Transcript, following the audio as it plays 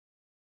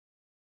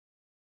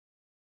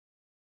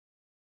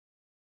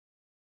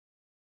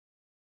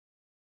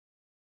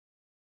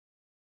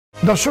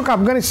দর্শক,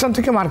 আফগানিস্তান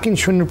থেকে মার্কিন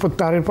সৈন্য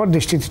প্রত্যাহারের পর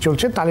দেশটিতে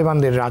চলছে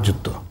তালেবানদের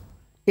রাজত্ব।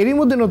 এরই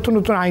মধ্যে নতুন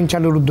নতুন আইন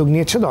চালুর উদ্যোগ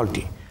নিয়েছে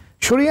দলটি।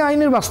 শরিয়া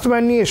আইনের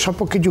বাস্তবায়ন নিয়ে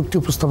সপক্ষে যুক্তি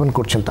উপস্থাপন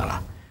করছেন তারা,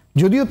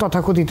 যদিও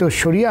তথাকথিত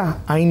শরিয়া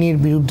আইনের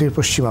বিরুদ্ধে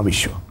পশ্চিমা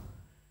বিশ্ব।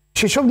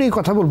 সেসব নিয়ে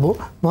কথা বলবো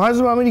voice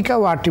of America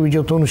O RTV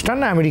যৌথ অনুষ্ঠান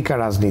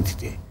আমেরিকার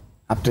রাজনীতিতে।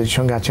 আপনাদের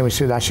সঙ্গে আছে আমি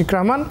সৈয়দ আশিক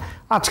রহমান।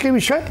 আজকের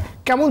বিষয়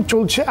কেমন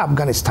চলছে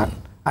আফগানিস্তান,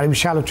 আর এই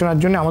বিষয়ে আলোচনার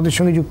জন্য আমাদের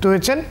সঙ্গে যুক্ত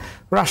হয়েছেন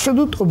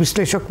রাষ্ট্রদূত ও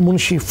বিশ্লেষক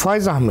মুন্সি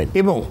ফয়েজ আহমেদ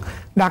এবং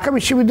ঢাকা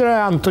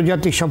বিশ্ববিদ্যালয়ের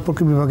আন্তর্জাতিক সম্পর্ক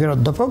বিভাগের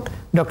অধ্যাপক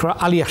ডক্টর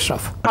আলী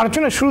আশরাফ।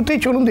 আলোচনার শুরুতেই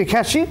চলুন দেখে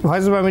আসি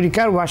ভয়েস অব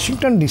আমেরিকার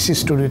ওয়াশিংটন ডিসি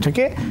স্টুডিও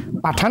থেকে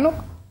পাঠানো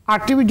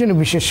RTVর জন্য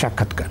বিশেষ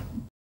সাক্ষাৎকার।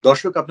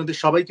 দর্শক, আপনাদের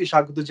সবাইকে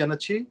স্বাগত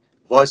জানাচ্ছি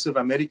ভয়েস অব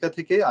আমেরিকা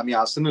থেকে। আমি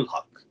আসনুল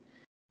হক।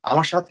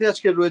 আমার সাথে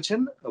আজকে রয়েছেন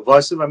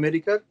ভয়েস অব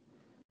আমেরিকার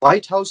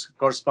হোয়াইট হাউস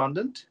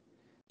করেসপন্ডেন্ট,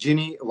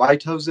 যিনি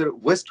হোয়াইট হাউসের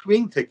ওয়েস্ট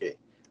উইং থেকে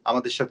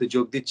আমাদের সাথে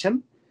যোগ দিচ্ছেন,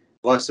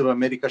 ভয়েস অব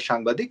আমেরিকার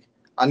সাংবাদিক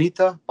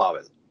Anita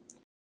Powell.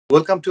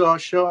 Welcome to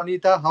our show,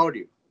 Anita. How are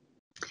you?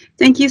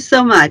 Thank you so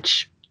much.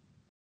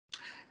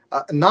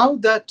 Now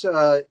that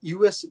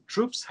US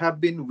troops have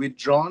been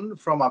withdrawn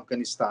from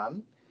Afghanistan,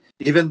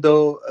 even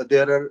though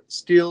there are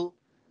still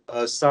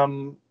some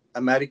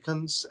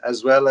Americans as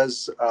well as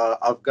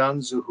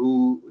Afghans who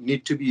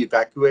need to be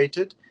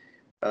evacuated,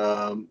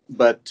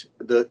 but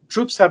the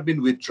troops have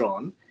been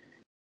withdrawn.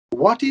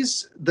 What is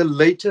the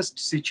latest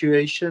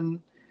situation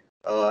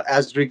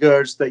as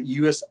regards the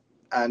US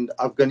and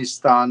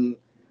Afghanistan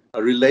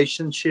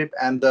relationship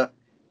and the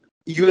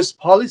US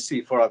policy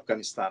for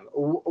Afghanistan?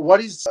 What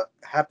is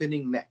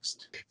happening next?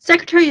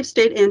 Secretary of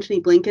State Antony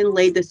Blinken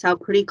laid this out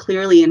pretty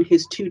clearly in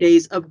his 2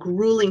 days of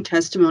grueling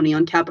testimony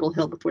on Capitol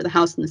Hill before the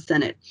House and the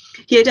Senate.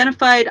 He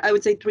identified, I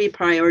would say, 3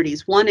 priorities.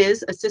 One is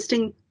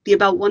assisting the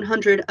about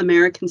 100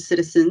 American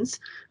citizens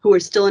who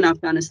are still in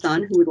Afghanistan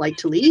who would like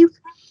to leave.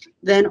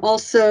 Then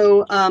also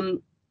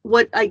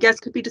what I guess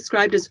could be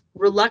described as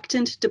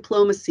reluctant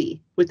diplomacy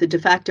with the de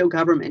facto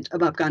government of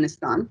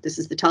Afghanistan. This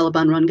is the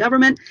Taliban-run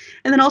government.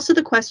 And then also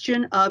the question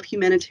of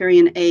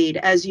humanitarian aid.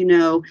 As you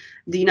know,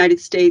 the United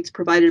States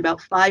provided about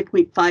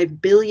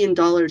 $5.5 billion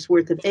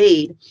worth of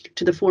aid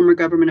to the former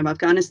government of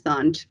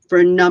Afghanistan for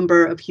a number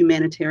of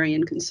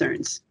humanitarian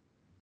concerns.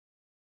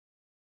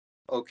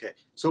 Okay,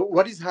 so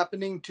what is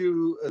happening to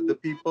the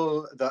people,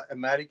 the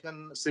American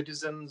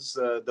citizens,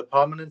 the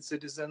permanent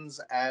citizens,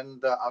 and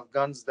the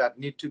Afghans that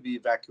need to be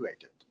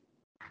evacuated?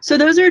 So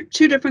those are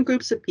 2 different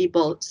groups of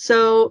people. So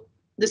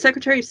the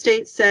Secretary of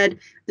State said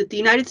that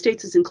the United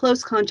States is in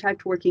close contact,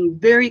 working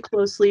very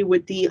closely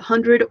with the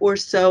 100 or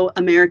so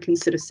American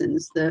citizens,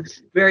 the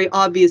very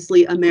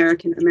obviously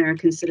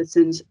American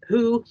citizens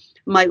who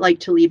might like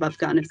to leave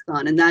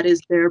Afghanistan, and that is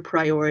their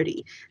priority.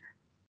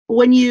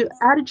 When you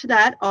added to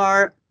that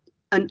are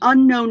an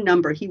unknown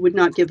number, he would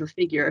not give a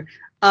figure,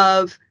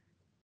 of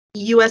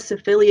US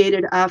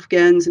affiliated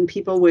Afghans and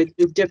people with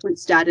different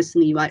status in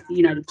the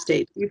United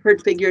States. We've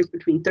heard figures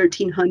between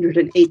 1,300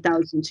 and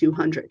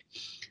 8,200.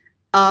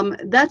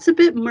 That's a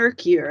bit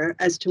murkier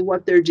as to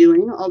what they're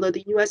doing, although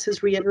the US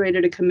has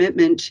reiterated a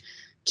commitment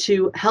to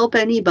help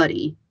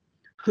anybody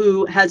who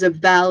has a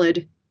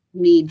valid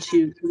need to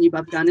leave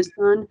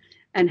Afghanistan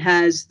and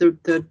has the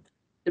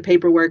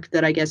paperwork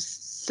that I guess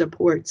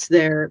supports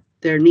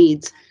their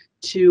needs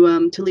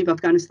to leave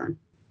Afghanistan.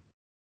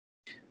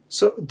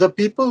 So the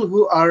people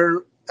who are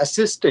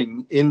assisting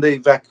in the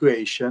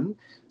evacuation,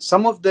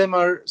 some of them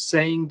are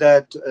saying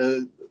that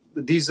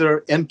these are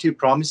empty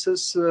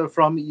promises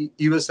from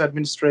US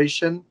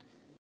administration.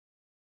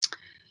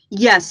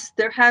 Yes,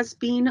 there has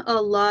been a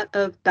lot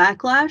of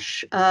backlash,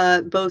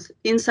 both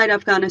inside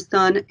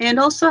Afghanistan and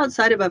also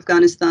outside of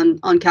Afghanistan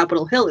on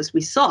Capitol Hill, as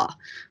we saw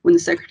when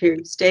the Secretary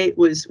of State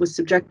was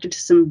subjected to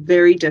some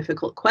very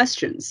difficult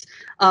questions.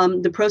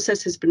 The process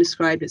has been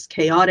described as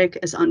chaotic,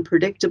 as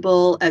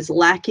unpredictable, as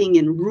lacking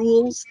in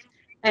rules.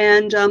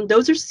 And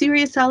those are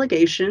serious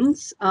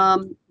allegations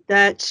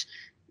that,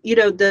 you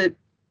know,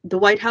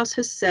 the White House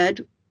has said,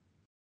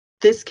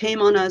 this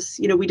came on us,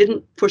 you know, we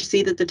didn't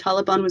foresee that the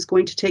Taliban was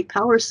going to take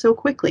power so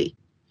quickly.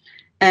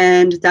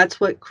 And that's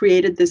what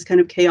created this kind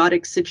of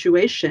chaotic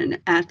situation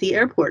at the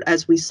airport,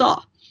 as we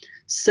saw.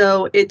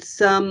 So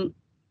it's,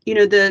 you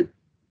know, the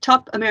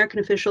top American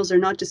officials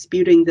are not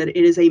disputing that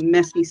it is a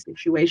messy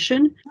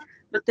situation,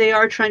 but they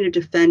are trying to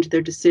defend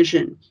their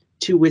decision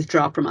to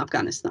withdraw from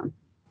Afghanistan.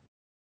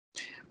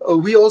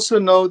 We also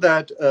know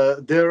that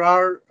there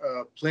are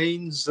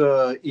planes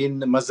in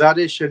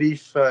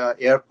Mazar-e-Sharif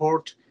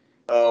airport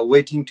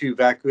waiting to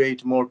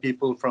evacuate more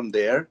people from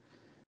there,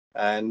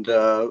 and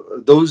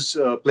those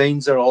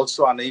planes are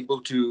also unable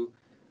to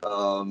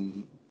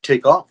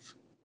take off.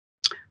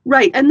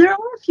 Right, and there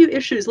are a few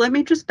issues. Let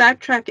me just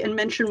backtrack and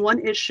mention one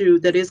issue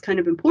that is kind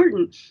of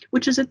important,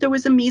 which is that there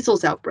was a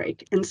measles outbreak.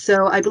 And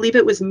so I believe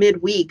it was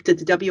midweek that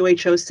the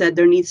WHO said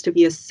there needs to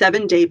be a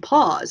 7-day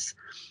pause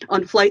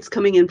on flights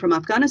coming in from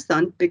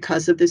Afghanistan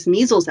because of this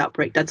measles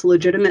outbreak. That's a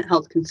legitimate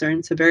health concern.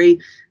 It's a very,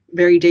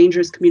 very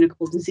dangerous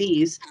communicable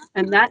disease.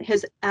 And that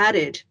has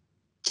added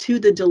to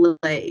the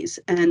delays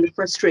and the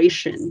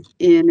frustration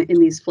in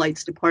these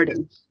flights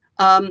departing.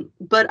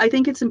 But I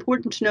think it's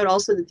important to note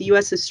also that the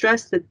U.S. has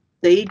stressed that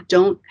they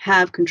don't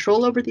have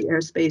control over the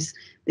airspace.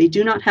 They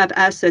do not have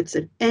assets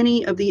at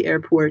any of the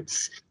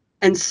airports.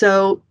 And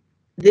so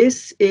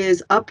this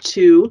is up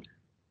to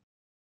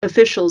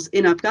officials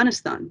in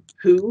Afghanistan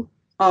who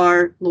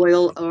are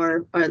loyal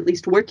or at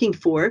least working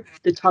for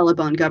the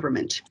Taliban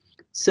government.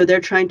 So they're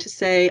trying to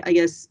say, I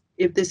guess,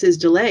 if this is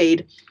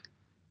delayed,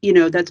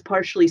 that's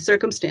partially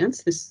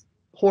circumstance, this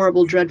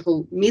horrible,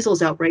 dreadful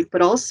measles outbreak,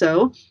 but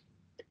also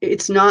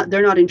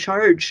they're not in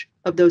charge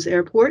of those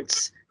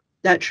airports,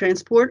 that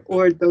transport,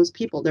 or those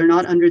people. They're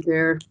not under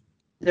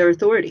their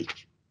authority.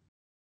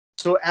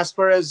 So as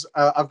far as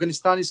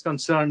Afghanistan is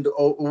concerned,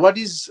 what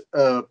is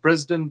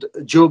President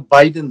Joe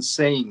Biden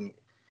saying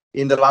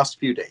in the last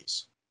few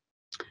days?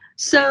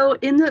 So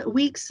in the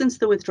weeks since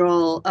the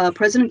withdrawal,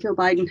 President Joe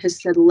Biden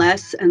has said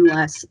less and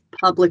less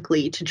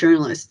publicly to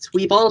journalists.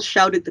 We've all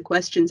shouted the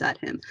questions at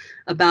him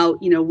about,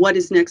 what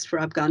is next for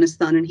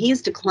Afghanistan, and he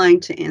has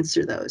declined to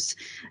answer those.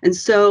 And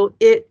so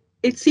it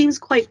seems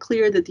quite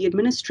clear that the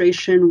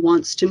administration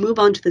wants to move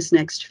on to this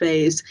next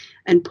phase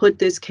and put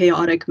this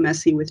chaotic,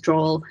 messy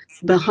withdrawal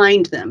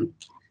behind them.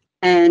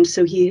 And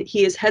so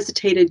he has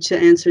hesitated to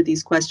answer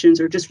these questions,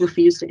 or just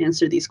refused to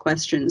answer these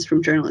questions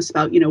from journalists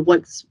about,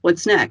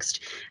 what's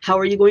next? How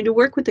are you going to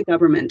work with the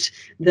government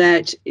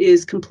that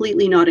is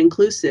completely not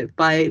inclusive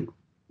by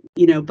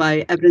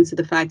evidence of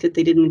the fact that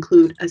they didn't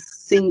include a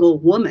single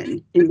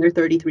woman in their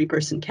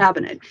 33-person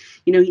cabinet?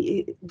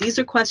 These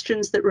are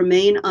questions that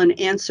remain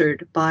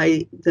unanswered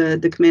by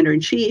the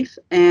commander-in-chief.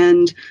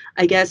 And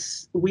I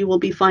guess we will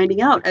be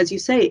finding out, as you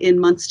say, in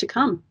months to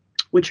come,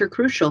 which are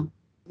crucial.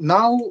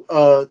 Now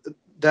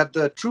that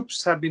the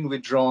troops have been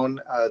withdrawn,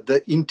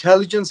 the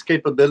intelligence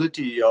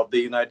capability of the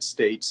United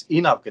States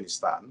in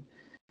Afghanistan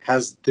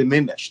has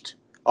diminished,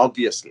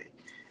 obviously.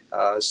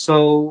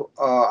 So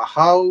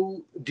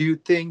how do you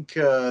think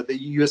the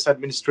U.S.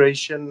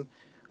 administration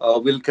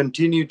will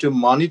continue to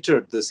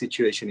monitor the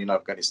situation in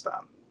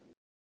Afghanistan?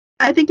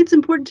 I think it's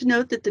important to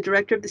note that the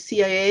director of the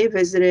CIA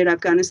visited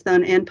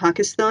Afghanistan and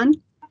Pakistan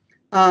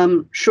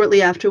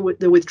shortly after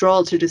the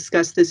withdrawal to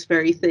discuss this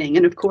very thing.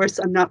 And of course,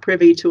 I'm not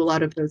privy to a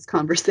lot of those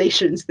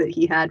conversations that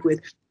he had with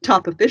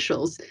top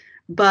officials,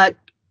 but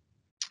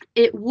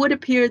it would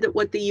appear that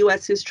what the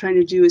U.S. is trying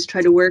to do is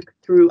try to work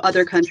through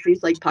other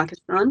countries like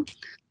Pakistan,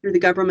 through the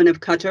government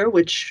of Qatar,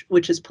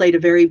 which has played a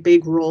very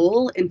big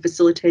role in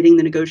facilitating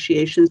the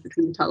negotiations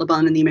between the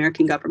Taliban and the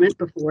American government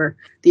before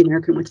the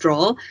American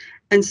withdrawal.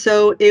 And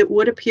so it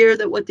would appear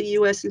that what the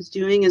U.S. is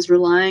doing is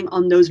relying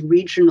on those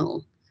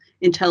regional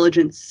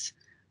intelligence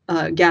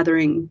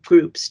gathering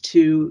groups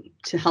to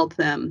help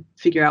them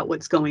figure out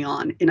what's going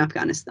on in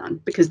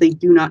Afghanistan, because they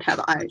do not have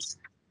eyes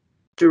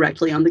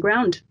directly on the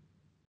ground.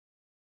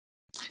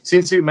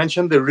 Since you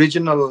mentioned the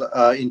regional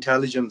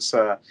intelligence,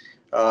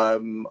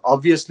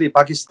 obviously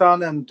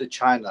Pakistan and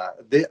China,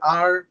 they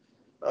are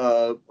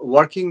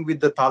working with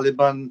the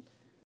Taliban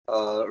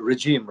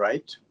regime,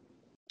 right?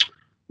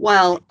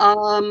 Well,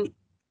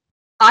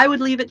 I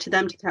would leave it to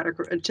them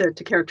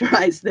to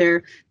characterize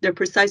their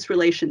precise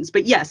relations.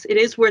 But yes, it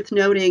is worth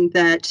noting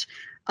that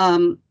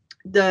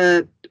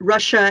the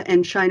Russia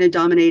and China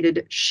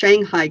dominated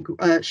Shanghai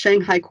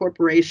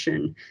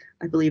Corporation,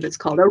 I believe it's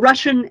called, a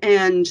Russian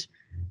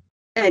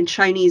and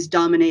Chinese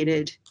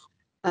dominated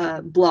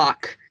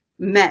bloc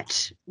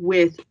met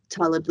with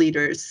Talib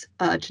leaders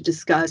to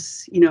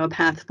discuss, a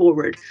path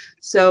forward.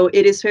 So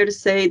it is fair to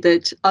say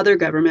that other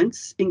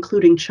governments,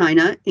 including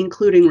China,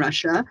 including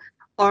Russia,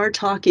 are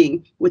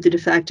talking with the de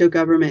facto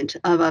government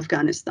of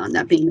Afghanistan,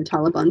 that being the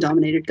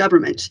Taliban-dominated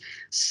government.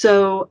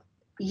 So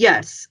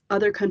yes,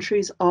 other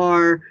countries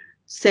are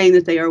saying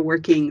that they are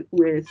working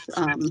with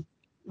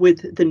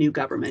the new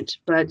government,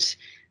 but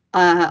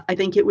I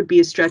think it would be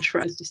a stretch for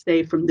us to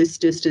say from this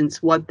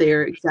distance what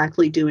they're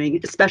exactly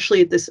doing,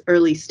 especially at this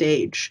early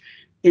stage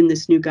in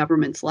this new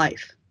government's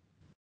life.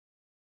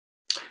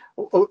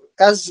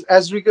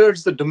 As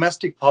regards the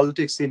domestic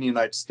politics in the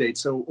United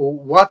States, so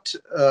what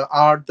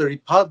are the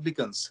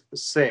Republicans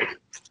saying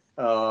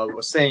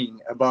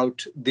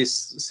about this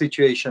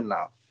situation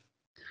now?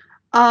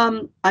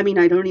 I mean,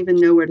 I don't even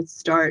know where to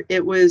start.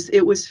 It was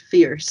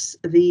fierce.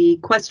 The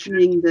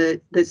questioning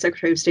that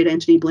Secretary of State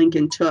Antony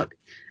Blinken took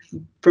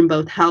from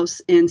both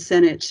House and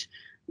Senate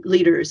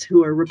leaders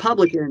who are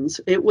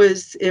Republicans, it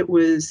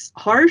was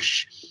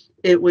harsh,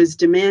 it was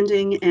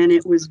demanding, and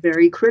it was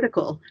very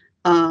critical.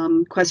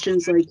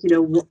 Questions like,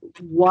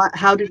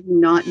 how did we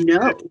not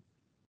know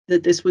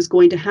that this was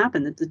going to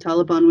happen, that the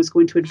Taliban was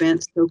going to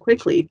advance so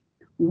quickly?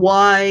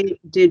 Why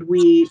did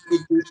we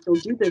still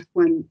do this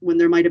when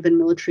there might have been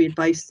military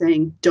advice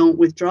saying don't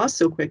withdraw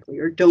so quickly,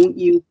 or don't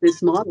use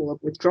this model of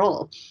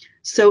withdrawal?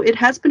 So it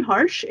has been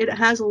harsh. It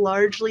has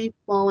largely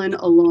fallen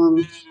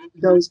along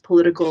those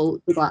political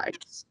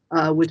divides,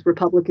 with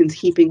Republicans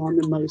heaping on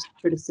the most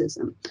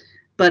criticism.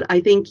 But I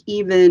think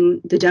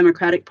even the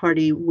Democratic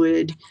Party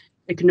would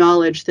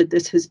acknowledge that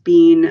this has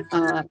been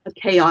a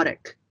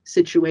chaotic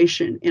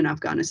situation in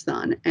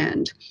Afghanistan,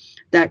 and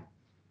that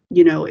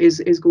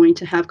is going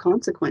to have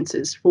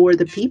consequences for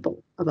the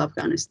people of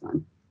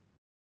Afghanistan.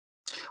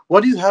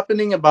 what is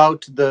happening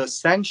about the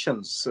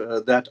sanctions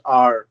that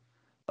are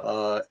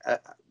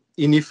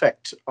in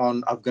effect on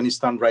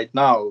Afghanistan right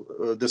now?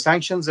 The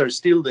sanctions are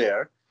still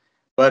there,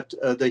 but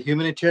the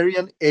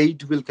humanitarian aid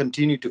will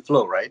continue to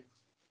flow, right?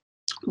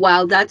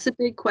 Wow, that's a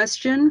big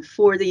question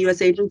for the U.S.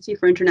 Agency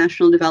for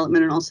International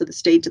Development and also the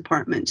State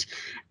Department.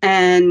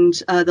 And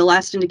the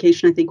last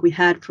indication I think we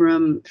had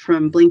from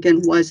Blinken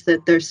was that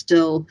they're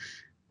still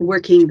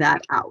working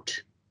that out.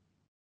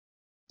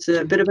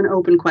 It's a bit of an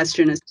open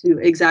question as to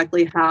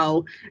exactly how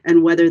and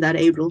whether that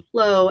aid will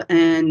flow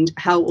and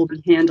how it will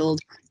be handled,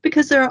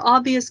 because there are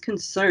obvious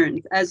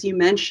concerns. As you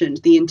mentioned,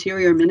 the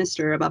Interior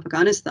Minister of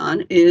Afghanistan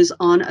is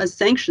on a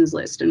sanctions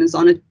list and is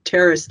on a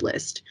terrorist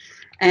list.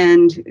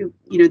 And,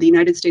 you know, the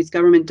United States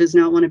government does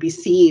not want to be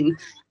seen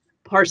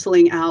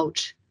parceling out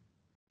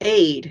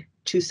aid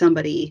to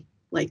somebody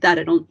like that.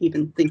 I don't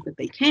even think that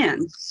they can.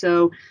 So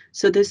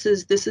this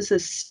is a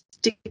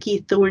sticky,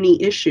 thorny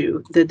issue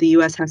that the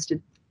U.S. has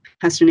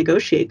to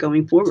negotiate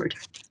going forward.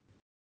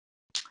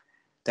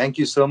 Thank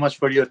you so much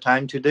for your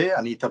time today,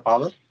 Anita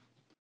Powell.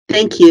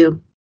 Thank you.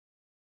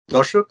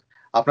 দর্শক,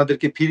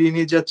 আপনাদেরকে ফিরিয়ে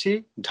নিয়ে যাচ্ছি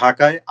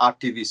ঢাকায়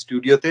RTV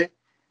স্টুডিওতে।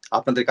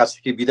 আপনাদের কাছ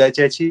থেকে বিদায়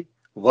চাইছি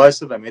ভয়েস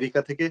অফ আমেরিকা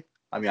থেকে।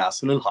 আমি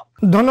আসনুল হক।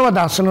 ধন্যবাদ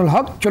আসনুল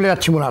হক। চলে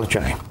যাচ্ছি মূল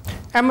আলোচনায়।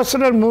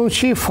 অ্যাম্বাসেডর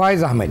মুন্সি ফয়েজ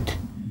আহমেদ,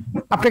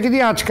 আপনাকে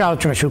দিয়ে আজকে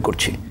আলোচনা শুরু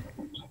করছি।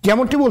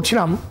 যেমনটি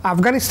বলছিলাম,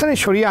 আফগানিস্তানের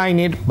শরিয়া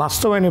আইনের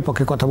বাস্তবায়নের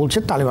পক্ষে কথা বলছে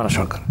তালেবান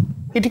সরকার।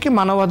 এটিকে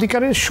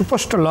মানবাধিকারের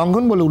সুস্পষ্ট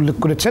লঙ্ঘন বলে উল্লেখ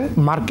করেছেন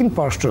মার্কিন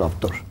পররাষ্ট্র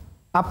দপ্তর।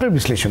 আপনার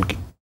বিশ্লেষণ কি?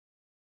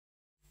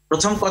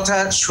 প্রথম কথা,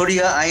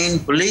 শরিয়া আইন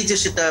বলেই যে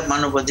সেটা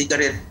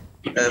মানবাধিকারের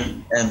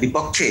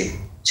বিপক্ষে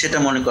সেটা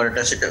মনে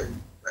করাটা সেটা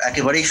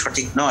একেবারেই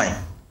সঠিক নয়।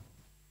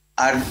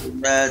 আর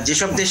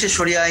যেসব দেশে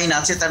শরিয়া আইন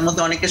আছে তার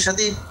মধ্যে অনেকের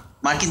সাথে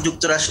মার্কিন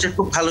যুক্তরাষ্ট্রের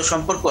খুব ভালো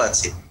সম্পর্ক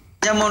আছে।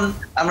 যেমন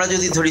আমরা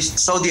যদি ধরি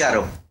সৌদি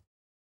আরব,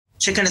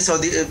 সেখানে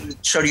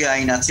শরিয়া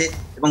আইন আছে,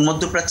 এবং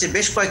মধ্যপ্রাচ্যে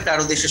বেশ কয়েকটা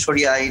আরো দেশে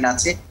শরিয়া আইন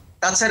আছে।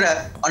 তাছাড়া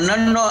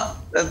অন্যান্য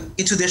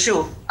কিছু দেশেও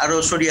আরো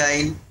শরিয়া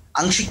আইন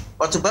আংশিক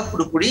অথবা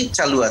পুরোপুরি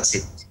চালু আছে।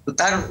 তো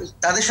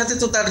তাদের সাথে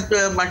তো তার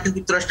মার্কিন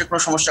যুক্তরাষ্ট্রের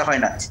কোনো সমস্যা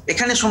হয় না।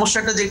 এখানে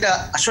সমস্যাটা যেটা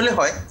আসলে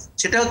হয়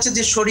সেটা হচ্ছে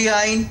যে শরিয়া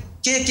আইন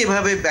কে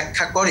কিভাবে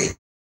ব্যাখ্যা করে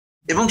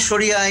এবং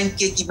শরিয়া আইন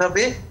কে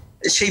কিভাবে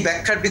সেই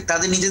ব্যাখ্যার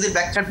তাদের নিজেদের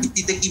ব্যাখ্যার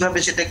ভিত্তিতে কিভাবে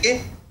সেটাকে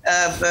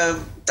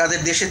তাদের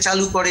দেশে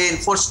চালু করে,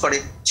 এনফোর্স করে,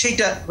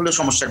 সেইটা হলো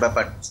সমস্যার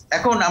ব্যাপার।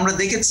 এখন আমরা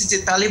দেখেছি যে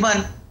তালিবান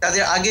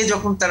তাদের আগে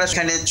যখন তারা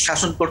সেখানে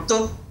শাসন করতো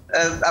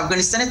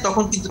আফগানিস্তানে,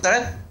 তখন কিন্তু তারা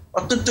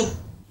অত্যন্ত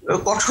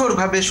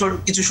কঠোরভাবে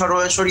কিছু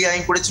শরিয়া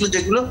আইন করেছিল,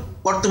 যেগুলো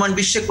বর্তমান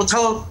বিশ্বে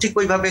কোথাও ঠিক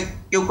ওইভাবে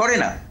কেউ করে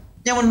না।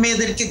 যেমন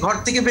মেয়েদেরকে ঘর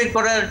থেকে বের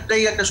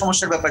করাটাই একটা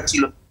সমস্যার ব্যাপার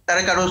ছিল।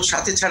 তারা কারো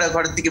সাথে ছাড়া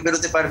ঘর থেকে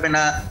বেরোতে পারবে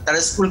না, তারা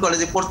স্কুল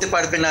কলেজে পড়তে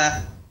পারবে না,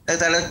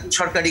 তারা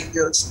সরকারি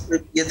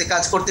ইয়েতে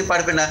কাজ করতে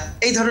পারবে না,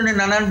 এই ধরনের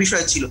নানান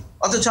বিষয় ছিল।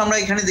 অথচ আমরা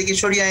এখানে দেখি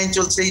শরিয়া আইন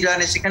চলছে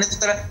ইরানে, সেখানে তো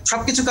তারা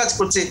সবকিছু কাজ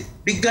করছে,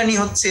 বিজ্ঞানী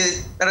হচ্ছে,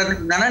 তারা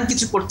নানান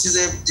কিছু করছে,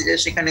 যে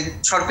সেখানে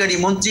সরকারি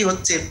মন্ত্রী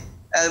হচ্ছে।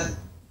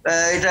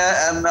 এটা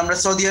আমরা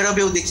সৌদি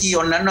আরবেও দেখি,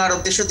 অন্যান্য আরব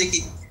দেশেও দেখি।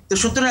 তো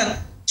সুতরাং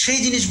সেই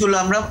জিনিসগুলো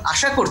আমরা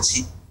আশা করছি,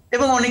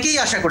 এবং অনেকেই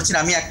আশা করছেন,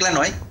 আমি একলা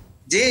নয়,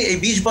 যে এই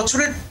 20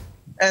 বছরের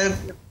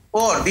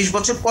পর, 20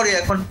 বছর পরে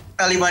এখন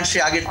তালিবান সে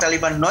আগের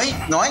তালিবান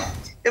নয়,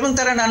 এবং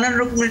তারা নানান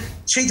রকমের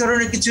সেই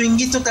ধরনের কিছু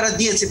ইঙ্গিতও তারা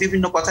দিয়েছে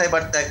বিভিন্ন কথায়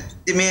বার্তায়,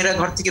 যে মেয়েরা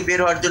ঘর থেকে বের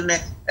হওয়ার জন্য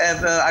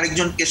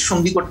আরেকজনকে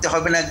সঙ্গী করতে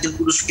হবে না, একজন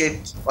পুরুষকে,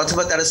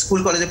 অথবা তারা স্কুল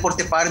কলেজে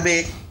পড়তে পারবে,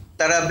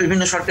 তারা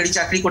বিভিন্ন সরকারি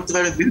চাকরি করতে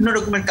পারবে, বিভিন্ন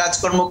রকমের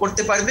কাজকর্ম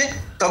করতে পারবে,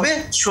 তবে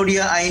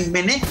শরিয়া আইন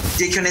মেনে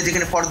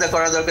যেখানে পর্দা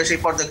করা দরকার সেই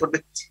পর্দা করবে।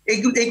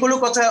 এইগুলো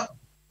কথা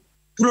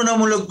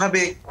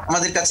তুলনামূলকভাবে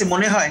আমাদের কাছে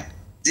মনে হয়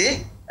যে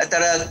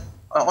তারা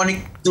অনেক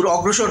দূর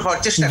অগ্রসর হওয়ার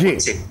চেষ্টা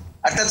করছে।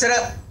 আর তাছাড়া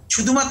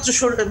শুধুমাত্র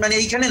মানে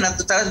এইখানে না,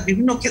 তো তারা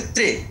বিভিন্ন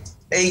ক্ষেত্রে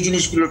এই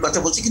জিনিসগুলোর কথা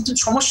বলছে। কিন্তু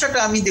সমস্যাটা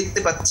আমি দেখতে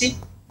পাচ্ছি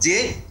যে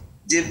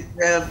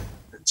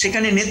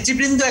সেখানে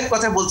নেতৃবৃন্দ এক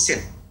কথা বলছেন,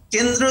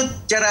 কেন্দ্র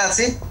যারা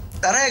আছে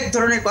তারা এক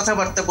ধরনের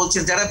কথাবার্তা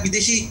বলছেন, যারা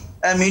বিদেশি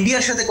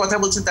মিডিয়ার সাথে কথা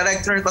বলছেন তারা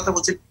এক ধরনের কথা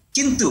বলছেন,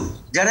 কিন্তু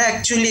যারা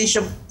অ্যাকচুয়ালি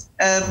এইসব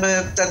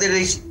তাদের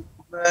এই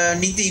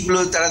নীতিগুলো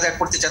তারা যা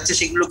করতে চাচ্ছে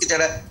সেগুলোকে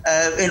যারা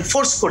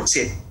এনফোর্স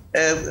করছে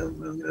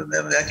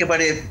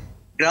একেবারে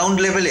গ্রাউন্ড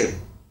লেভেলে,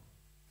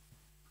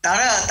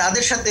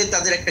 তাদের সাথে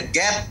তাদের একটা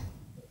গ্যাপ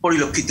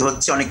পরিলক্ষিত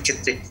হচ্ছে অনেক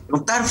ক্ষেত্রে, এবং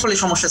তার ফলে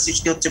সমস্যা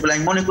সৃষ্টি হচ্ছে বলে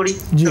আমি মনে করি।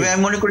 তবে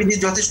আমি মনে করি যে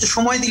যথেষ্ট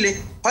সময় দিলে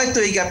হয়তো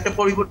এই গ্যাপটা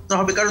পরিবর্তন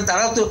হবে, কারণ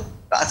তারাও তো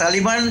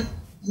তালিবান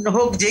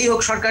হোক যেই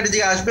হোক সরকারে যে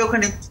আসবে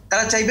ওখানে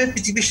তারা চাইবে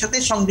পৃথিবীর সাথে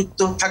সংযুক্ত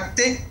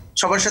থাকতে,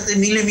 সবার সাথে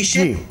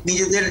মিলেমিশে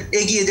নিজেদের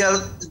এগিয়ে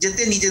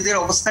যেতে, নিজেদের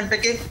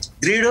অবস্থানটাকে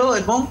দৃঢ়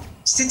এবং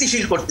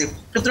স্থিতিশীল করতে।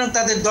 সুতরাং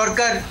তাদের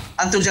দরকার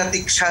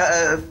আন্তর্জাতিক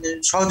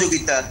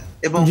সহযোগিতা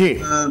এবং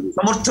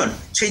সমর্থন।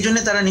 সেই জন্য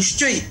তারা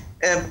নিশ্চয়ই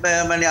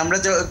মানে আমরা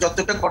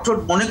যতটা কঠোর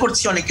মনে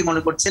করছি, অনেকে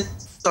মনে করছেন,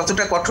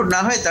 ততটা কঠোর না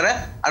হয়ে তারা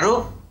আরো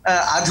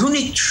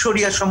আধুনিক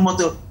শরিয়া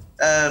সম্মত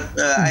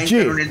আইন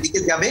কানুনের দিকে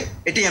যাবে,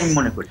 এটাই আমি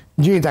মনে করি।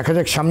 জি, দেখা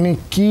যাক সামনে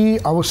কি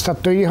অবস্থা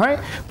তৈরি হয়।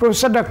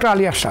 প্রফেসর ডক্টর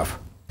আলী আশরাফ,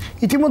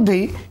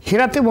 ইতিমধ্যেই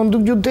হেরাতে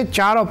বন্দুকযুদ্ধে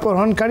 4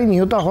 অপহরণকারী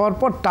নিহত হওয়ার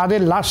পর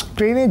তাদের লাশ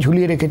ট্রেনে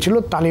ঝুলিয়ে রেখেছিল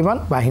তালেবান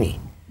বাহিনী।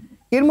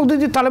 এর মধ্যে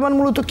যে তালেবান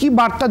মূলত কি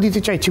বার্তা দিতে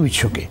চাইছে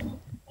বিশ্বকে,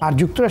 আর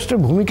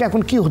যুক্তরাষ্ট্রের ভূমিকা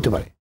এখন কি হতে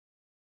পারে?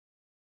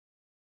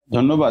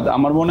 ধন্যবাদ।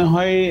 আমার মনে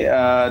হয়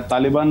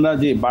তালিবানরা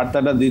যে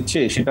বার্তাটা দিচ্ছে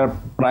সেটার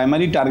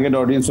প্রাইমারি টার্গেট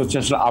অডিয়েন্স হচ্ছে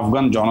আসলে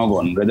আফগান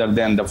জনগণ rather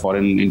than the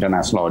foreign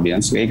international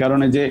audience. এই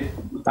কারণে যে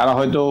তারা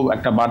হয়তো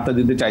একটা বার্তা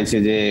দিতে চাইছে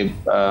যে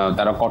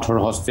তারা কঠোর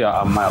হস্তে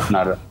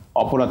আপনার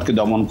অপরাধকে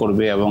দমন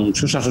করবে এবং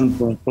সুশাসন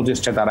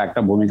প্রতিষ্ঠায় তারা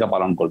একটা ভূমিকা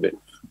পালন করবে।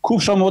 খুব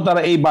সম্ভবত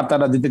তারা এই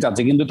বার্তাটা দিতে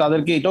চাচ্ছে, কিন্তু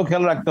তাদেরকে এটাও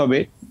খেয়াল রাখতে হবে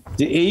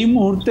যে এই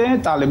মুহূর্তে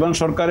তালেবান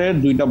সরকারের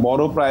 2টা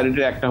বড়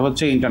প্রায়োরিটি, একটা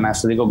হচ্ছে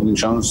ইন্টারন্যাশনাল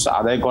রিকগনিশনস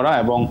আদায় করা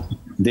এবং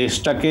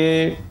দেশটাকে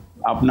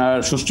আপনার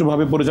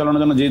সুষ্ঠুভাবে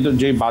পরিচালনার জন্য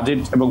যে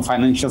বাজেট এবং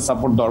ফাইন্যান্সিয়াল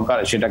সাপোর্ট দরকার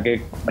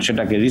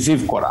সেটাকে রিসিভ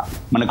করা,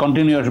 মানে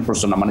কন্টিনিউয়াস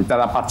প্রশ্ন না, মানে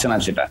তারা পাচ্ছে না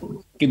সেটা।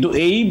 কিন্তু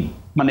এই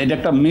মানে এটা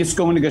একটা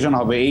মিসকমিউনিকেশন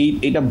হবে,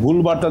 এইটা ভুল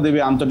বার্তা দেবে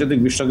আন্তর্জাতিক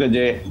বিশ্বকে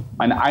যে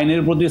মানে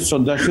আইনের প্রতি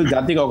শ্রদ্ধাশীল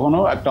জাতি কখনো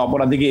একটা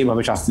অপরাধীকে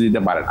এইভাবে শাস্তি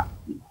দিতে পারে না।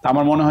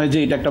 আমার মনে হয় যে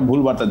এটা একটা ভুল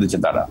বার্তা দিচ্ছে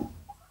তারা।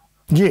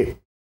 জি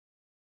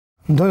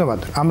ধন্যবাদ।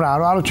 আমরা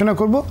আরো আলোচনা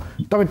করব,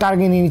 তবে তার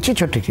আগে নিয়ে নিচ্ছি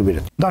ছোট্ট একটি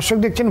বিরতি। দর্শক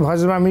দেখছেন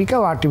voice of America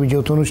O RTV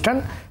যৌথ অনুষ্ঠান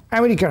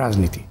আমেরিকার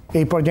রাজনীতি।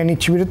 এই পর্যায়ে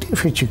নিচ্ছি বিরতি,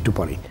 ফিরছি একটু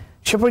পরে।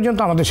 সে পর্যন্ত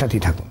আমাদের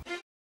সাথেই থাকুন।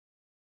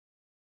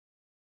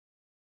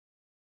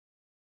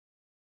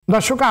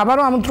 দর্শক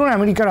আবারও আমন্ত্রণ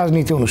আমেরিকার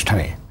রাজনীতি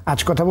অনুষ্ঠানে। আজ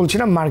কথা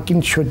বলছিলাম মার্কিন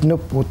সৈন্য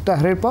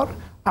প্রত্যাহারের পর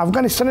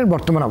আফগানিস্তানের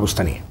বর্তমান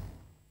অবস্থা নিয়ে।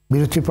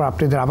 বিরতির পর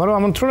আপনাদের আবারও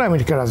আমন্ত্রণ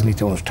আমেরিকার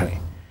রাজনীতি অনুষ্ঠানে।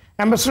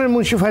 অ্যাম্বাসেডর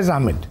মুন্সি ফয়েজ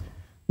আহমেদ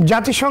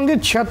জাতিসংঘের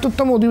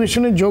 76তম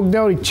অধিবেশনে যোগ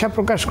দেওয়ার ইচ্ছা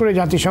প্রকাশ করে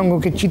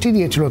জাতিসংঘকে চিঠি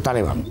দিয়েছিল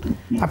তালেবান।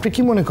 আপনি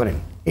কি মনে করেন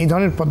এই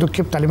ধরনের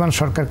পদক্ষেপ তালেবান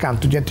সরকারকে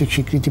আন্তর্জাতিক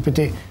স্বীকৃতি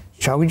পেতে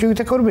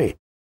সহযোগিতা করবে?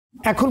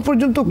 এখন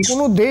পর্যন্ত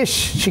কোনো দেশ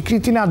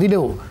স্বীকৃতি না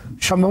দিলেও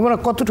সম্ভাবনা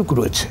কতটুকু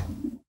রয়েছে?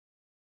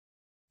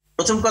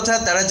 প্রথম কথা,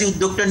 তারা যে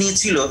উদ্যোগটা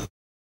নিয়েছিল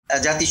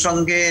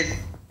জাতিসংঘের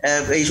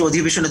এই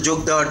অধিবেশনে যোগ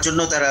দেওয়ার জন্য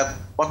তারা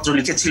পত্র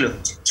লিখেছিল,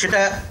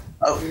 সেটা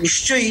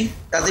নিশ্চয়ই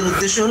তাদের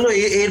উদ্দেশ্য হলো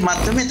এর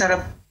মাধ্যমে তারা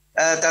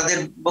তাদের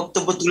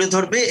বক্তব্য তুলে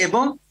ধরবে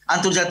এবং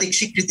আন্তর্জাতিক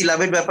স্বীকৃতি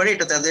লাভের ব্যাপারে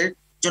এটা তাদের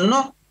জন্য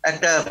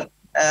একটা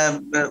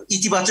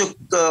ইতিবাচক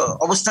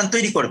অবস্থান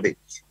তৈরি করবে।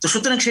 তো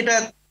সুতরাং সেটা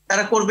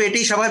তারা করবে,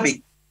 এটাই স্বাভাবিক।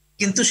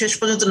 কিন্তু শেষ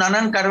পর্যন্ত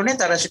নানান কারণে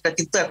তারা সেটা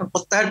কিন্তু এখন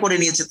প্রত্যাহার করে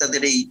নিয়েছে,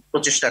 তাদের এই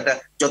প্রচেষ্টাটা।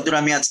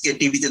 যতদূর আমি আজকে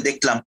টিভিতে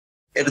দেখলাম,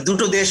 এর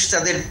 2টো দেশ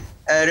তাদের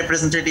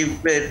রিপ্রেজেন্টেটিভ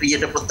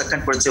ইয়েটা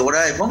প্রত্যাখ্যান করেছে,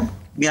 ওরা এবং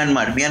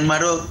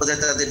মিয়ানমারও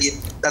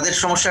তাদের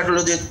সমস্যা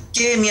হলো যে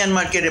কে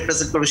মিয়ানমারকে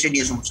রিপ্রেজেন্ট করবে সে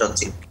নিয়ে সমস্যা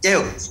হচ্ছে। যাই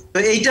হোক, তো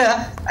এইটা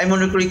আমি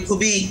মনে করি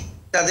খুবই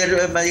তাদের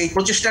এই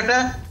প্রচেষ্টাটা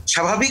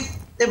স্বাভাবিক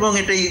এবং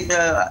এটাই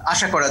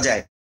আশা করা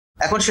যায়।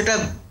 এখন সেটা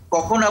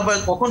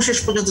কখন শেষ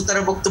পর্যন্ত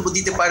তারা বক্তব্য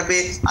দিতে পারবে,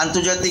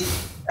 আন্তর্জাতিক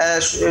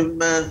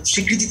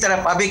স্বীকৃতি তারা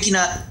পাবে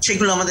কিনা,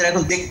 সেগুলো আমাদের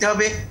এখন দেখতে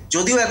হবে।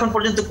 যদিও এখন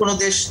পর্যন্ত কোনো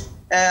দেশ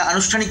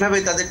আনুষ্ঠানিকভাবে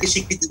তাদেরকে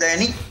স্বীকৃতি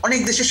দেয়নি, অনেক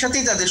দেশের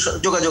সাথেই তাদের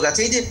যোগাযোগ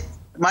আছে। এই যে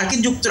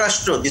মার্কিন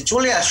যুক্তরাষ্ট্র যে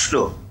চলে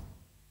আসলো,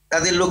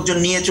 তাদের লোকজন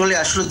নিয়ে চলে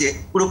আসলো, যে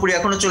পুরোপুরি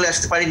এখনো চলে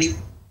আসতে পারেনি,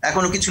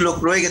 এখনো কিছু লোক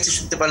রয়ে গেছে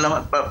শুনতে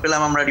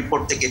পেলাম আমরা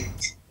রিপোর্ট থেকে।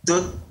 তো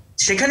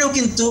সেখানেও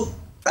কিন্তু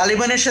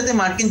তালিবানের সাথে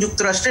মার্কিন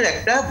যুক্তরাষ্ট্রের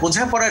একটা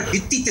বোঝাপড়ার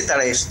ভিত্তিতে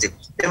তারা এসছে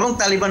এবং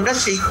তালিবানরা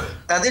সেই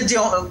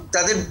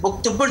তাদের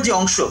বক্তব্যের যে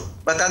অংশ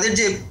বা তাদের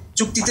যে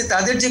চুক্তিতে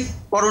তাদের যে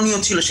করণীয়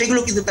ছিল সেগুলো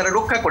কিন্তু তারা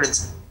রক্ষা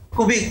করেছে।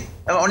 খুবই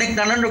অনেক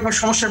নানান রকম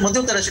সমস্যার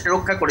মধ্যেও তারা সেটা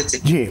রক্ষা করেছে।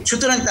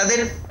 সুতরাং তাদের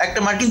একটা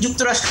মার্কিন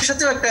যুক্তরাষ্ট্রের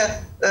সাথেও একটা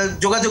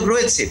যোগাযোগ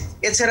রয়েছে।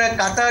 এছাড়া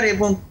কাতার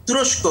এবং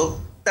তুরস্ক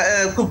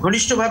খুব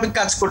ঘনিষ্ঠভাবে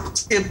কাজ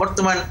করছে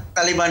বর্তমান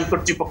তালিবান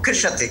কর্তৃপক্ষের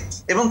সাথে,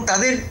 এবং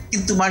তাদের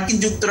কিন্তু মার্কিন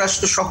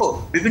যুক্তরাষ্ট্র সহ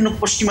বিভিন্ন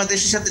পশ্চিমা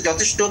দেশের সাথে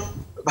যথেষ্ট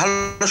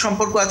ভালো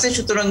সম্পর্ক আছে।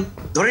 সুতরাং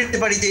ধরে নিতে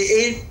পারি যে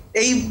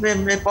এই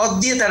পথ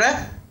দিয়ে তারা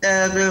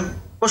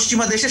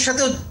পশ্চিমা দেশের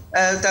সাথেও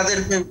তাদের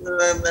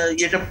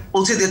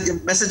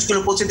মেসেজগুলো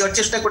পৌঁছে দেওয়ার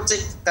চেষ্টা করছে,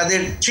 তাদের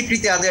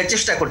স্বীকৃতি আদায়ের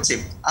চেষ্টা করছে।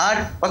 আর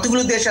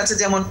কতগুলো দেশ আছে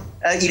যেমন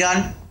ইরান,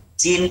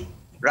 চীন,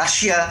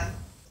 রাশিয়া,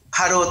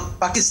 ভারত,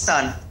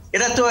 পাকিস্তান,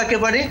 এরা তো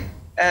একেবারে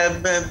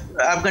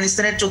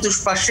আফগানিস্তানের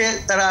চতুষ্পার্শ্বে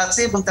তারা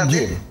আছে এবং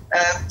তাদের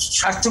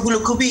স্বার্থগুলো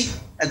খুবই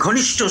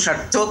ঘনিষ্ঠ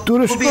স্বার্থ।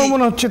 তুরস্ক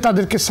মনে হচ্ছে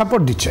তাদেরকে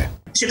সাপোর্ট দিচ্ছে।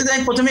 সেটা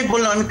আমি প্রথমেই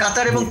বললাম, আমি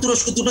কাতার এবং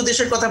তুরস্ক 2টো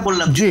দেশের কথা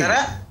বললাম, তারা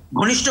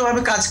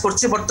ঘনিষ্ঠভাবে কাজ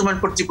করছে বর্তমান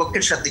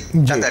কর্তৃপক্ষের সাথে,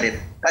 কাতারের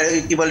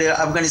কি বলে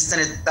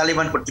আফগানিস্তানের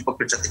তালিবান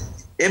কর্তৃপক্ষের সাথে,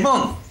 এবং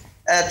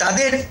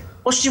তাদের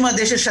পশ্চিমা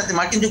দেশের সাথে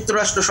মার্কিন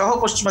যুক্তরাষ্ট্র সহ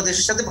পশ্চিমা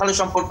দেশের সাথে ভালো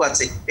সম্পর্ক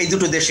আছে এই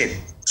 2টো দেশের।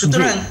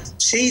 সুতরাং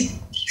সেই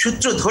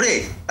সূত্র ধরে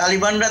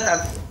তালিবানরা তার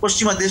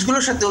পশ্চিমা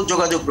দেশগুলোর সাথেও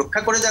যোগাযোগ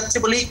রক্ষা করে যাচ্ছে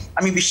বলেই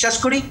আমি বিশ্বাস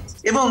করি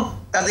এবং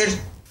তাদের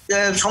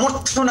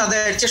সমর্থন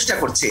আদায়ের চেষ্টা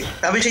করছে।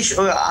 তবে সেই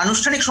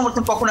আনুষ্ঠানিক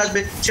সমর্থন কখন আসবে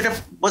সেটা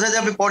বোঝা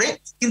যাবে পরে।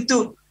 কিন্তু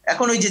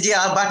এখন ওই যে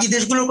বাকি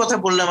দেশগুলোর কথা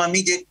বললাম আমি,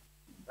 যে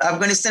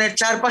আফগানিস্তানের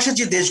চারপাশে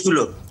যে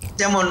দেশগুলো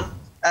যেমন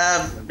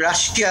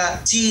রাশিয়া,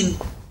 চীন,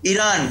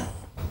 ইরান,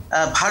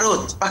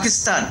 ভারত,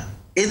 পাকিস্তান,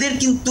 এদের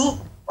কিন্তু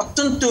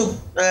অত্যন্ত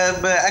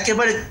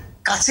একেবারে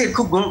কাছে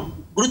খুব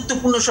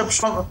গুরুত্বপূর্ণ সব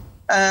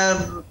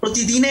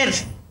প্রতিদিনের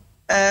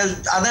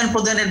আদান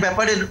প্রদানের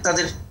ব্যাপারে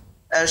তাদের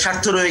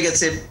স্বার্থ রয়ে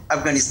গেছে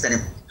আফগানিস্তানে,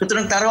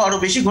 সুতরাং তারাও আরো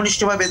বেশি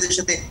ঘনিষ্ঠভাবে এদের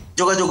সাথে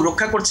যোগাযোগ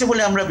রক্ষা করছে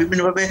বলে আমরা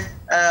বিভিন্নভাবে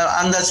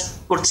আন্দাজ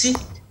করছি।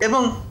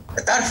 এবং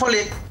তার ফলে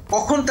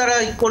কখন তারা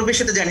করবে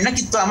সেটা জানি না,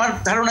 কিন্তু আমার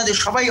ধারণা যে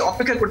সবাই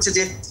অপেক্ষা করছে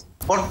যে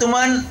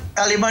বর্তমান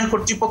তালেবান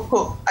কর্তৃপক্ষ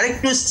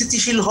আরেকটু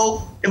স্থিতিশীল হোক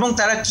এবং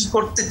তারা কি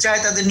করতে চায়,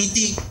 তাদের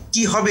নীতি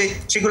কি হবে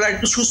সেগুলো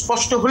একটু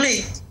সুস্পষ্ট হলেই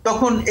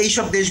তখন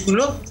এইসব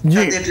দেশগুলো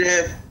তাদের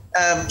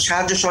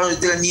সাহায্য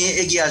সহযোগিতা নিয়ে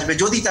এগিয়ে আসবে,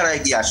 যদি তারা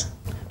এগিয়ে আসে।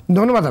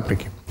 ধন্যবাদ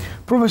আপনাকে।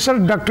 প্রফেসর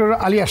ডক্টর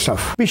আলী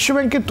আশরাফ,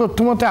 বিশ্বব্যাংকের তথ্য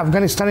মতে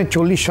আফগানিস্তানের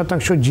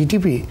 40%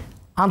 জিডিপি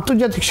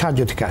আন্তর্জাতিক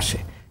সাহায্য থেকে আসে,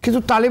 কিন্তু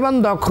তালেবান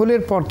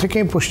দখলের পর থেকে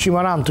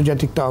পশ্চিমারা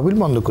আন্তর্জাতিক তহবিল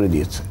বন্ধ করে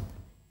দিয়েছে।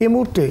 এই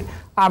মুহূর্তে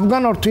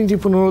আফগান অর্থনীতি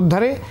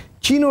পুনরুদ্ধারে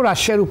চীন ও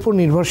রাশিয়ার উপর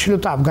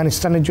নির্ভরশীলতা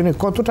আফগানিস্তানের জন্য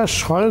কতটা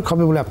সহায়ক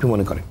হবে বলে আপনি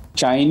মনে করেন?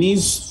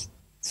 চাইনিজ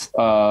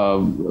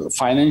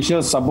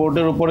ফাইন্যান্সিয়াল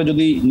সাপোর্টের উপরে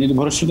যদি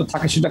নির্ভরশীলতা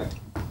থাকে, সেটা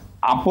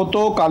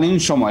আপতকালীন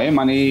সময়ে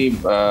মানে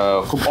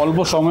খুব অল্প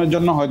সময়ের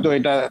জন্য হয়তো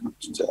এটা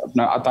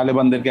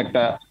তালেবানদেরকে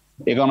একটা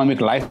ইকোনমিক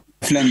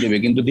লাইফলাইন দেবে,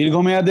 কিন্তু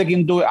দীর্ঘমেয়াদে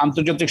কিন্তু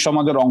আন্তর্জাতিক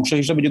সমাজের অংশ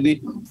হিসেবে যদি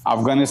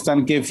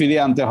আফগানিস্তানকে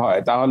ফিরিয়ে আনতে হয়,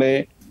 তাহলে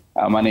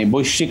মানে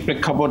বৈশ্বিক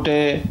প্রেক্ষাপটে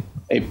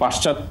এই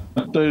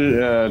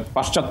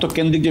পাশ্চাত্য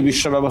কেন্দ্রিক যে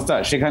বিশ্ব ব্যবস্থা,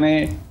 সেখানে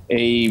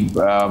এই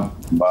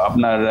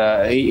আপনার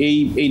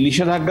এই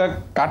নিষেধাজ্ঞা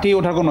কাটিয়ে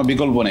ওঠার কোনো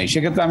বিকল্প নেই।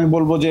 সেক্ষেত্রে আমি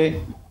বলবো যে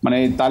মানে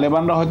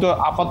তালেবানরা হয়তো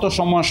আপাত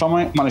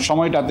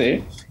সময়টাতে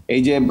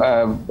এই যে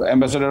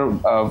অ্যাম্বাসেডর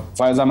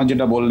ফয়েজ আহমেদ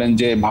যেটা বললেন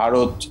যে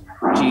ভারত,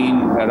 চীন,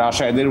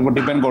 রাশিয়া এদের উপর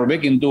ডিপেন্ড করবে,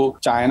 কিন্তু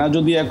চায়না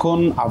যদি এখন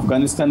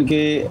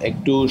আফগানিস্তানকে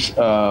একটু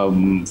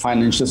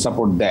ফাইন্যান্সিয়াল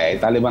সাপোর্ট দেয়,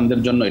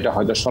 তালেবানদের জন্য এটা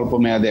হয়তো স্বল্প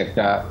মেয়াদে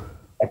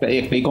একটা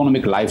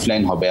ইকোনমিক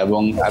লাইফলাইন হবে।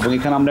 এবং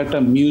এখানে আমরা একটা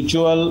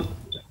মিউচুয়াল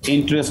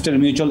ইন্টারেস্টের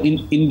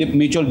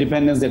মিউচুয়াল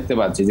ডিপেন্ডেন্স দেখতে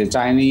পাচ্ছি যে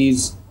চাইনিজ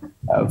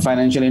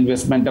ফাইন্যান্সিয়াল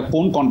ইনভেস্টমেন্টটা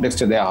কোন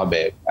কনটেক্সটে দেওয়া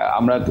হবে।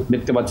 আমরা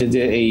দেখতে পাচ্ছি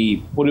যে এই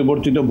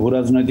পরিবর্তিত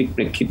ভূরাজনৈতিক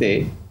প্রেক্ষিতে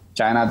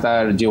চায়না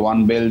তার যে one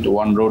belt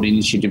one road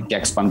ইনিশিয়েটিভকে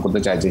expand করতে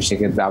চাইছে,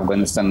 সেক্ষেত্রে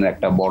আফগানিস্তানের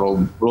একটা বড়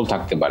রোল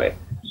থাকতে পারে।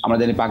 আমরা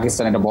জানি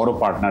পাকিস্তান একটা বড়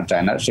পার্টনার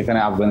চায়নার, সেখানে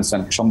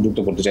আফগানিস্তানকে সংযুক্ত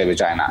করতে চাইবে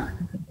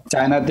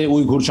চায়নাতে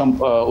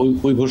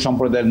উইঘুর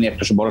সম্প্রদায়ের নিয়ে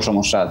একটা বড়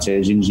সমস্যা আছে।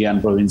 জিনজিয়ান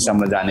প্রভিন্সে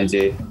আমরা জানি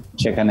যে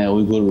সেখানে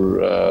উইঘুর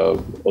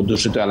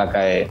অধ্যুষিত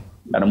এলাকায়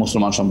একটা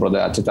মুসলমান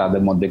সম্প্রদায় আছে,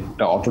 তাদের মধ্যে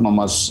একটা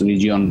অটোনমাস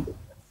রিজিয়ন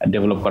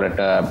ডেভেলপ করার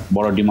একটা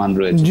বড় ডিমান্ড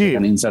রয়েছে,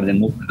 সেখানে ইনসার্জেন্ট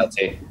মুভমেন্ট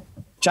আছে।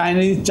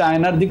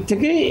 চায়নার দিক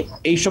থেকে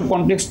এইসব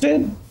কনটেক্সটে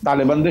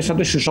তালেবানদের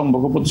সাথে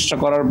সুসম্পর্ক প্রতিষ্ঠা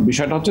করার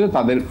বিষয়টা হচ্ছে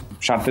তাদের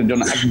স্বার্থের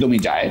জন্য একদমই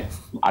যায়।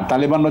 আর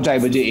তালেবানরা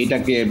চাইবে যে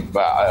এইটাকে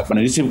মানে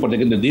রিসিভ করতে,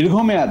 কিন্তু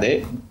দীর্ঘমেয়াদে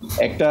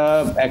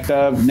একটা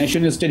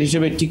নেশন স্টেট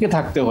হিসেবে টিকে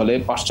থাকতে হলে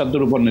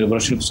পাশ্চাত্যের উপর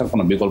নির্ভরশীলতার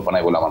কোনো বিকল্প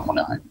নাই বলে আমার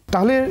মনে হয়।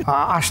 তাহলে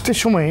আসতে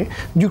সময়ে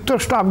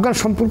যুক্তরাষ্ট্র আফগান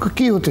সম্পর্ক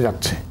কি হতে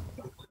যাচ্ছে?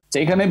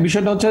 এখানে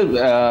বিষয়টা হচ্ছে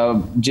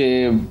যে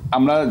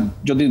আমরা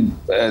যদি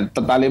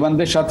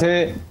তালেবানদের সাথে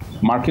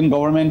মার্কিন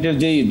গভর্নমেন্টের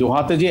যে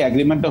দোহাতে যে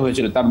এগ্রিমেন্টটা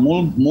হয়েছিল, তার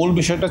মূল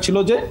বিষয়টা ছিল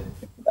যে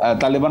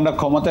তালেবানরা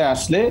ক্ষমতায়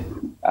আসলে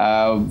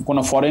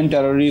কোনো ফরেন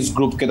টেররিস্ট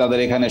গ্রুপকে তাদের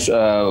এখানে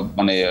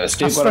মানে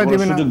স্টে করার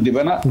সুযোগ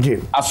দিবে না,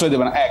 আশ্রয়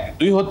দেবে না।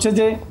 দুই হচ্ছে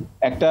যে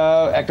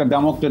একটা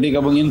ডেমোক্রেটিক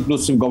এবং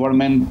ইনক্লুসিভ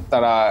গভর্নমেন্ট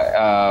তারা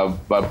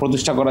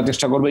প্রতিষ্ঠা করার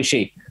চেষ্টা করবে।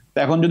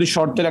 এখন যদি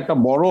শর্তের একটা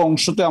বড়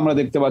অংশতে আমরা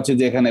দেখতে পাচ্ছি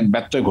যে এখানে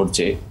ব্যত্যয়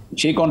ঘটছে,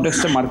 সেই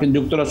কনটেক্সটে মার্কিন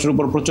যুক্তরাষ্ট্রের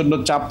উপর প্রচন্ড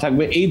চাপ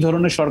থাকবে এই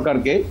ধরনের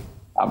সরকারকে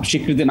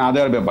স্বীকৃতি না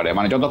দেওয়ার ব্যাপারে।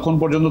 মানে যতক্ষণ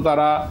পর্যন্ত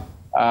তারা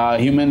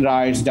human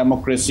rights,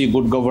 democracy,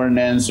 good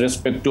governance,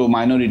 respect to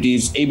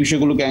minorities এই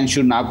বিষয়গুলোকে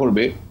এনশিওর না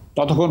করবে,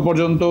 ততক্ষণ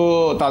পর্যন্ত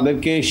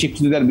তাদেরকে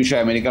স্বীকৃতি দেওয়ার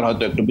বিষয়ে আমেরিকার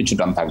হয়তো একটু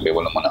পিছুটান থাকবে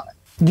বলে মনে হয়।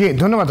 জি,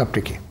 ধন্যবাদ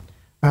আপনাকে।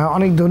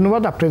 অনেক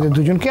ধন্যবাদ আপনাদের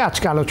দুজনকে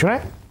আজকে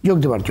আলোচনায় যোগ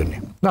দেওয়ার জন্য।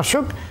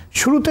 দর্শক,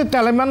 শুরুতে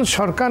তালেবান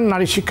সরকার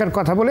নারী শিক্ষার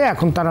কথা বলে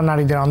এখন তারা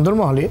নারীদের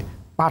অন্দরমহলে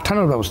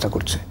পাঠানোর ব্যবস্থা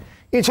করছে।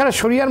 এছাড়া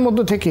শরিয়ার মধ্য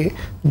থেকে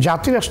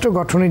জাতিরাষ্ট্র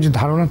গঠনের যে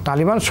ধারণা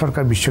তালেবান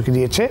সরকার বিশ্বকে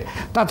দিয়েছে,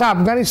 তাতে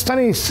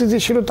আফগানিস্তানে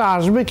স্থিতিশীলতা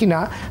আসবে কিনা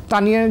তা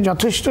নিয়ে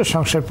যথেষ্ট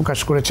সংশয় প্রকাশ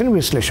করেছেন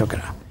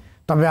বিশ্লেষকেরা।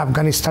 তবে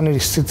আফগানিস্তানের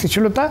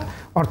স্থিতিশীলতা,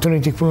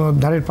 অর্থনৈতিক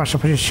পুনরুদ্ধারের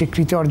পাশাপাশি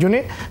স্বীকৃতি অর্জনে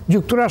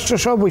যুক্তরাষ্ট্র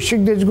সহ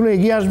বৈশ্বিক দেশগুলো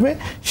এগিয়ে আসবে,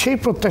 সেই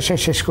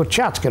প্রত্যাশায় শেষ করছে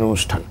আজকের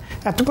অনুষ্ঠান।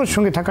 এতক্ষণ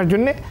সঙ্গে থাকার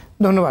জন্য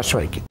ধন্যবাদ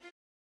সবাইকে।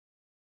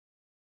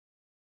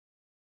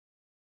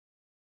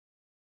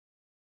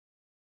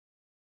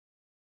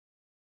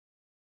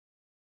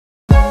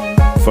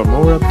 For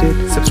more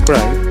updates,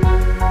 subscribe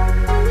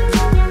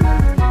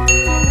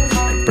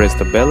and press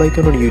the bell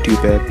icon on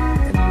YouTube app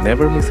and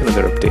never miss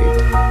another update.